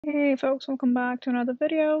Hey folks, welcome back to another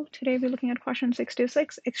video. Today we're looking at question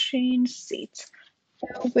 626, exchange seats.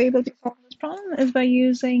 The way we'll be solving this problem is by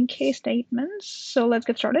using case statements. So let's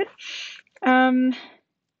get started.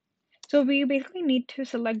 So we basically need to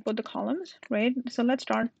select both the columns, right? So let's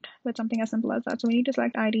start with something as simple as that. So we need to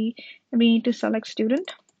select ID and we need to select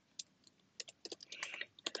student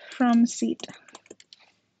from seat,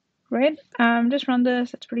 right? Just run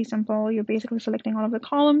this, it's pretty simple. You're basically selecting all of the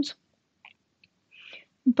columns.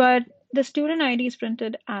 But the student ID is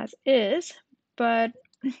printed as is, but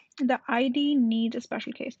the ID needs a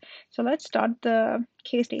special case. So let's start the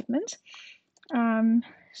case statements.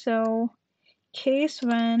 So case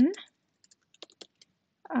when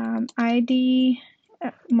ID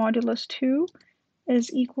modulus 2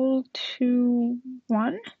 is equal to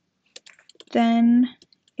 1, then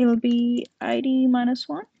it'll be ID minus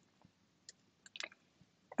 1.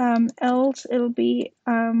 Else it'll be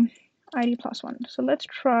ID plus 1. So let's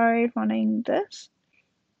try running this.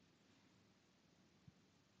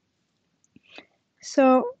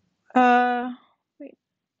 So wait.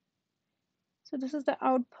 So this is the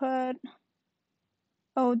output.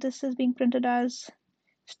 Oh, this is being printed as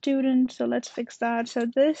student, so let's fix that. So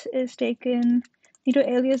this is taken, need to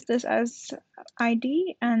alias this as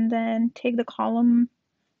ID and then take the column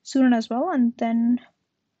student as well and then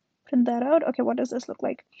print that out. Okay, what does this look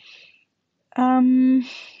like?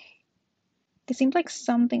 It seems like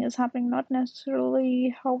something is happening, not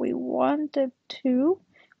necessarily how we want it to.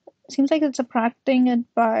 It seems like it's subtracting it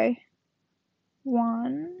by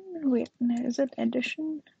 1. Wait, is it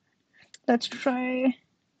addition? Let's try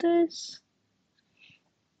this.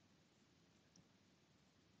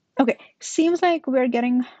 Okay, seems like we're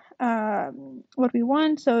getting what we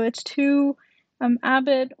want. So it's 2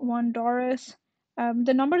 Abbott, 1 Doris.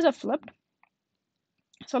 The numbers are flipped.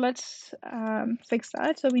 So let's fix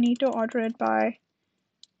that. So we need to order it by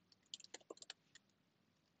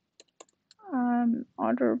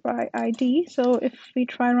order by ID. So if we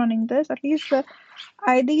try running this, at least the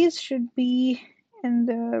IDs should be in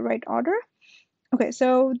the right order. Okay,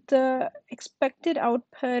 so the expected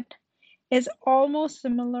output is almost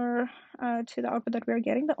similar to the output that we're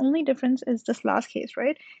getting. The only difference is this last case,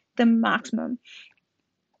 right? The maximum.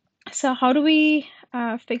 So how do we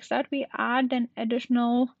fix that? We add an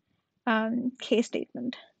additional case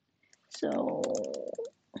statement. So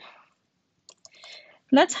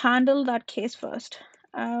let's handle that case first.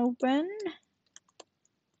 When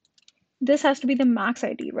this has to be the max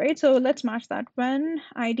ID, right? So let's match that. When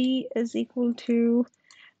ID is equal to,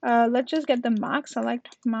 let's just get the max,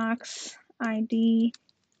 select max ID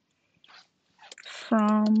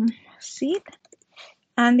from seat.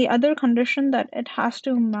 And the other condition that it has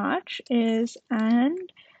to match is and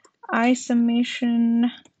I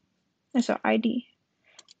summation, so ID.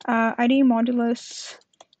 ID modulus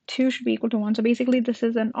 2 should be equal to 1. So basically this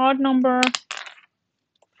is an odd number.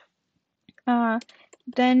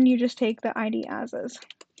 Then you just take the ID as is.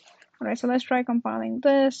 All right, so let's try compiling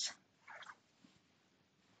this.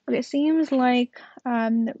 Okay, seems like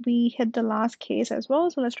we hit the last case as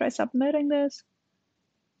well. So let's try submitting this.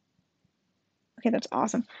 Okay, that's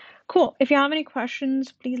awesome. Cool. If you have any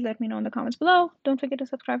questions, please let me know in the comments below. Don't forget to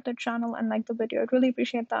subscribe to the channel and like the video. I'd really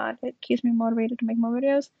appreciate that. It keeps me motivated to make more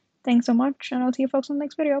videos. Thanks so much, and I'll see you folks in the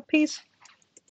next video. Peace.